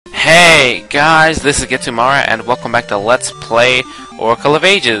Hey guys, this is Getsumara and welcome back to Let's Play Oracle of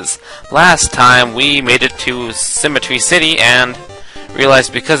Ages. Last time we made it to Symmetry City and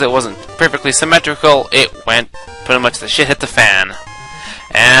realized because it wasn't perfectly symmetrical, it went pretty much the shit hit the fan.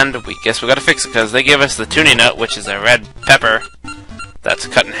 And we guess we gotta fix it because they gave us the tuning nut, which is a red pepper that's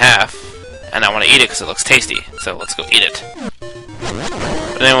cut in half. And I want to eat it because it looks tasty, so let's go eat it.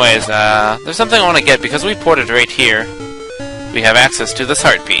 But anyways, there's something I want to get because we ported right here. We have access to this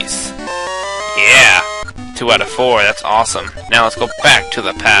heart piece. Yeah! 2 out of 4, that's awesome. Now let's go back to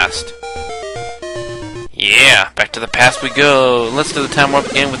the past. Yeah, back to the past we go. Let's do the time warp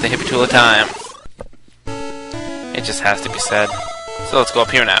again with the hippie tool of time. It just has to be said. So let's go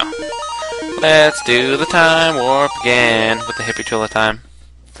up here now. Let's do the time warp again with the hippie tool of time.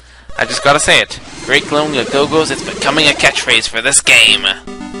 I just gotta say it. Great glowing go-go's, it's becoming a catchphrase for this game.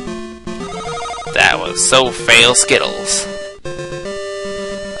 That was so fail Skittles.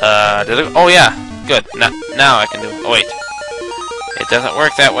 Did it? Oh yeah, good. Now I can do it. Oh wait. It doesn't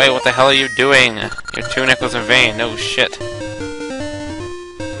work that way. What the hell are you doing? Your 2 nickels are vain. No shit.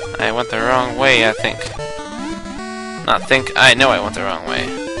 I went the wrong way, I think. I know I went the wrong way.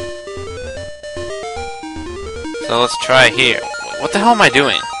 So let's try here. What the hell am I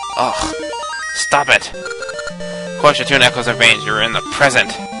doing? Ugh. Stop it. Of course your 2 nickels are vain. You're in the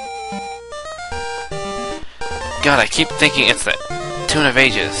present. God, I keep thinking it's the Tune of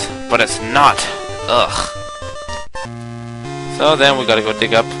Ages, but it's not. Ugh. So then we gotta go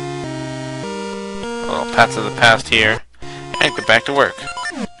dig up little paths of the past here and get back to work.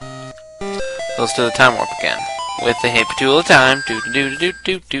 So let's do the time warp again with the hippie tool of time. Do do do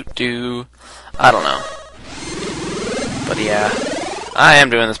do do do. I don't know, but yeah, I am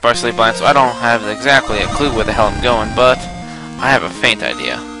doing this partially blind, so I don't have exactly a clue where the hell I'm going, but I have a faint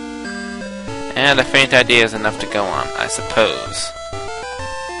idea, and a faint idea is enough to go on, I suppose.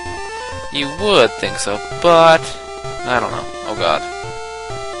 You would think so, but I don't know. Oh god.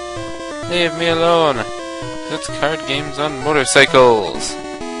 Leave me alone. It's card games on motorcycles.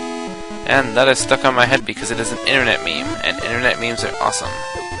 And that is stuck on my head because it is an internet meme, and internet memes are awesome.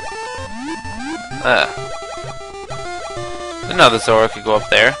 Another Zora could go up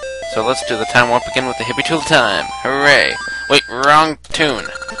there. So let's do the time warp again with the hippie tool time. Hooray! Wait, wrong tune.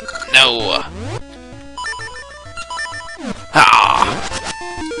 No. Ah.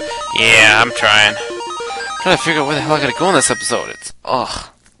 Yeah, I'm trying. I'm trying to figure out where the hell I gotta go in this episode. It's... ugh.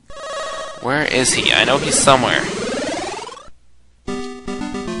 Where is he? I know he's somewhere.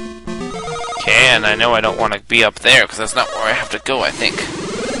 Okay, and I know I don't want to be up there, because that's not where I have to go, I think.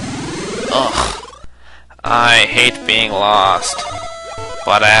 Ugh. I hate being lost.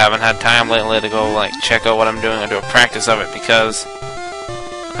 But I haven't had time lately to go, like, check out what I'm doing and do a practice of it, because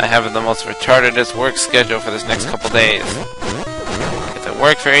I have the most retardedest work schedule for this next couple days.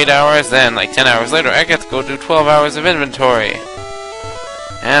 Work for 8 hours, then like 10 hours later I get to go do 12 hours of inventory.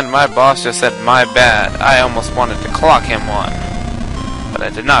 And my boss just said, my bad. I almost wanted to clock him one. But I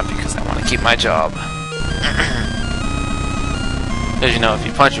did not because I want to keep my job. Because you know, if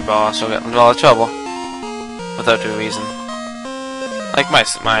you punch your boss, you'll get in a lot of trouble. Without due reason. Like my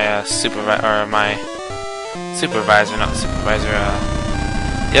supervisor, not supervisor,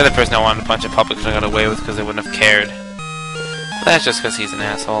 the other person I wanted to punch in public I got away with because they wouldn't have cared. That's just because he's an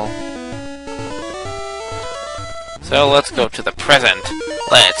asshole. So let's go to the present.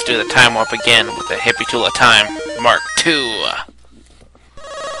 Let's do the time warp again with the hippie tool of time, Mark II.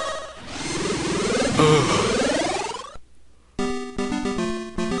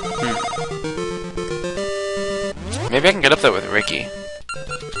 Maybe I can get up there with Ricky.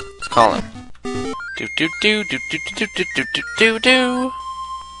 Let's call him. Do do do do do do do do do do do.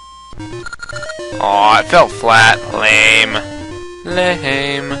 Aw, it fell flat. Lame.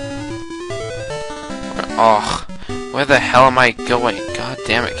 Lame. Oh, where the hell am I going? God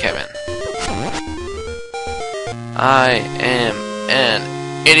damn it, Kevin. I am an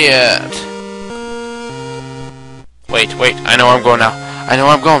idiot. Wait, I know where I'm going now. I know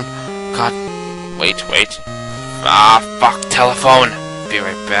where I'm going. God, wait. Ah, fuck, telephone. Be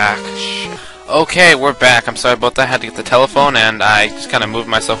right back. Shit. Okay, we're back. I'm sorry about that. I had to get the telephone, and I just kind of moved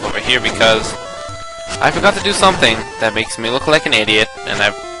myself over here because I forgot to do something that makes me look like an idiot, and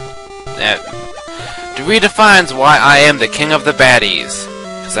that redefines why I am the king of the baddies.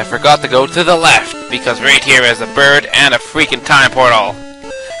 Because I forgot to go to the left, because right here is a bird and a freaking time portal.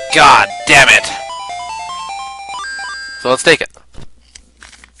 God damn it! So let's take it.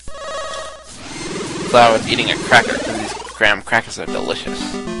 So I was eating a cracker, because these graham crackers are delicious.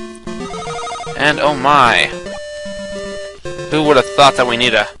 And oh my! Who would have thought that we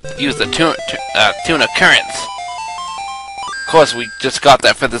need to use the tuna currents? course, we just got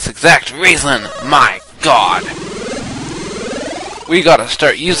that for this exact reason. My God. We gotta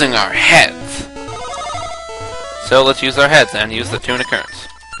start using our heads. So let's use our heads and use the tuna currents.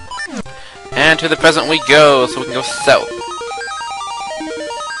 And to the present we go, so we can go south.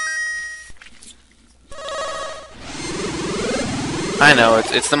 I know,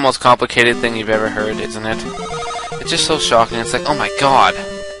 it's the most complicated thing you've ever heard, isn't it? It's just so shocking. It's like, oh my God.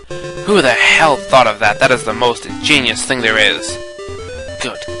 Who the hell thought of that? That is the most ingenious thing there is.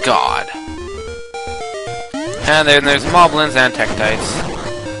 Good God. And then there's moblins and tektites.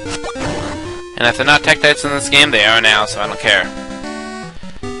 And if they're not tektites in this game, they are now, so I don't care.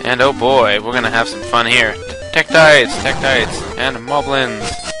 And oh boy, we're gonna have some fun here. Tektites, and moblins.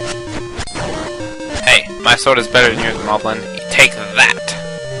 Hey, my sword is better than yours, moblin. Take that.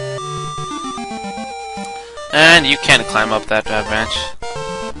 And you can climb up that branch.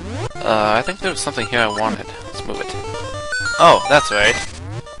 I think there was something here I wanted. Let's move it. Oh, that's right.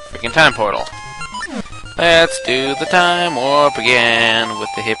 Freaking time portal. Let's do the time warp again with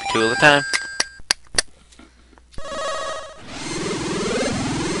the hippie tool of time.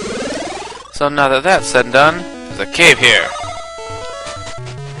 So now that that's said and done, there's a cave here.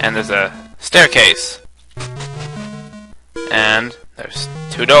 And there's a staircase. And there's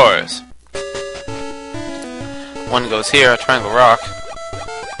 2 doors. One goes here, a triangle rock.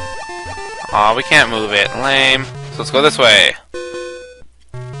 Aw, we can't move it. Lame. So let's go this way.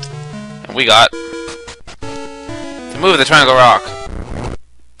 And we got to move the triangle rock.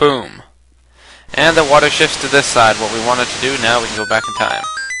 Boom. And the water shifts to this side. What we wanted to do, now we can go back in time.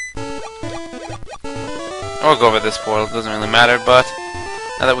 Or go over this portal, it doesn't really matter, but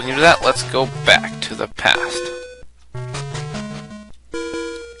now that we can do that, let's go back to the past.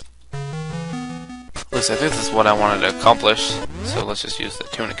 At least I think this is what I wanted to accomplish, so let's just use the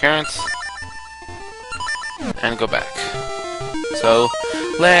tuna currents and go back. So,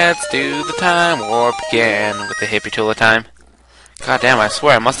 let's do the time warp again with the hippie tool of time. God damn, I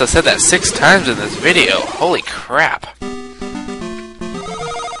swear I must have said that 6 times in this video. Holy crap.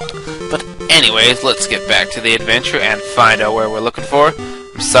 But anyways, let's get back to the adventure and find out where we're looking for.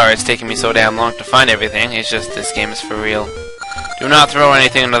 I'm sorry it's taking me so damn long to find everything. It's just this game is for real. Do not throw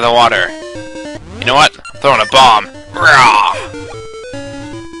anything into the water. You know what? I'm throwing a bomb. Rah!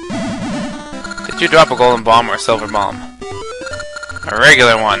 Did you drop a golden bomb or a silver bomb? A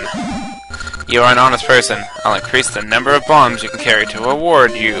regular one. You are an honest person. I'll increase the number of bombs you can carry to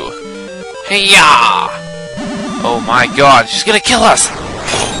reward you. Hey-ya! Oh my God, she's gonna kill us!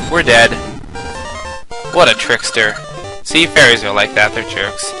 We're dead. What a trickster. See, fairies are like that, they're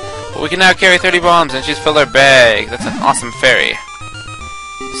jerks. But we can now carry 30 bombs and she's filled our bag. That's an awesome fairy.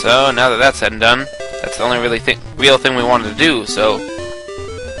 So, now that that's said and done, that's the only real thing we wanted to do, so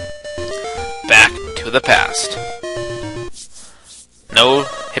back to the past. No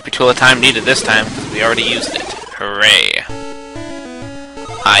hippie tool of time needed this time, because we already used it. Hooray.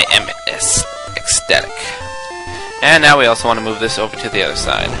 I am ecstatic. And now we also want to move this over to the other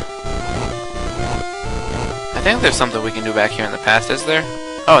side. I think there's something we can do back here in the past, is there?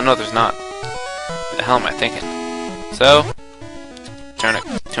 Oh, no, there's not. What the hell am I thinking? So,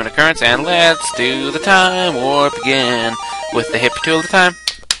 tuna currents, and let's do the time warp again with the hippie tool of the time.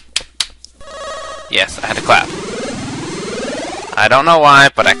 Yes, I had to clap. I don't know why,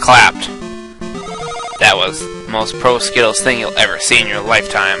 but I clapped. That was the most pro Skittles thing you'll ever see in your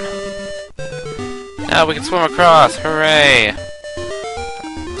lifetime. Now we can swim across. Hooray!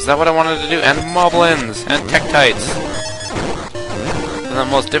 Is that what I wanted to do? And moblins! And tektites! They're the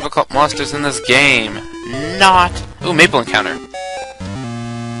most difficult monsters in this game. Not! Ooh, maple encounter.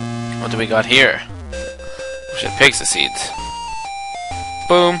 What do we got here? We should have pigs seeds.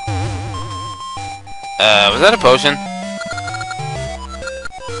 Boom! Was that a potion?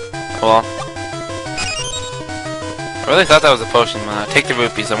 Well, I really thought that was a potion. Take the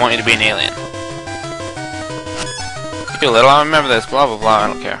rupees. I want you to be an alien. You're little. I remember this. Blah blah blah. I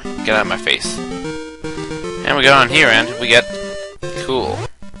don't care. Get out of my face. And we go on here, and we get cool.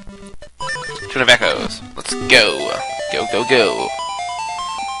 Tune of echoes. Let's go. Go go go.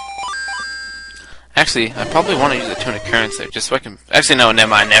 Actually, I probably want to use the tuna currents there, just so I can. Actually, no. Never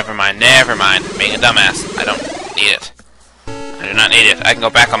mind. Never mind. Never mind. Being a dumbass. I don't need it. I do not need it. I can go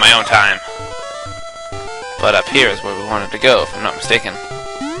back on my own time. But up here is where we wanted to go, if I'm not mistaken.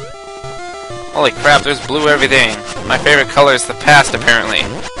 Holy crap, there's blue everything. My favorite color is the past, apparently.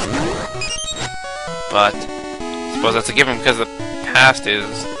 But I suppose that's a given because the past is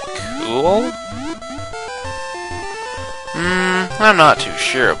cool? I'm not too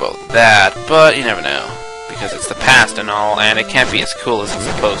sure about that, but you never know. Because it's the past and all, and it can't be as cool as it's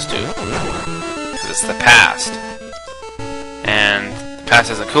supposed to. Because it's the past. and the past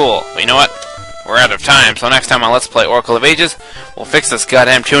isn't cool. But you know what? We're out of time, so next time on Let's Play Oracle of Ages, we'll fix this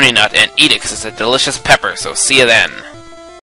goddamn tuning nut and eat it because it's a delicious pepper, so see you then.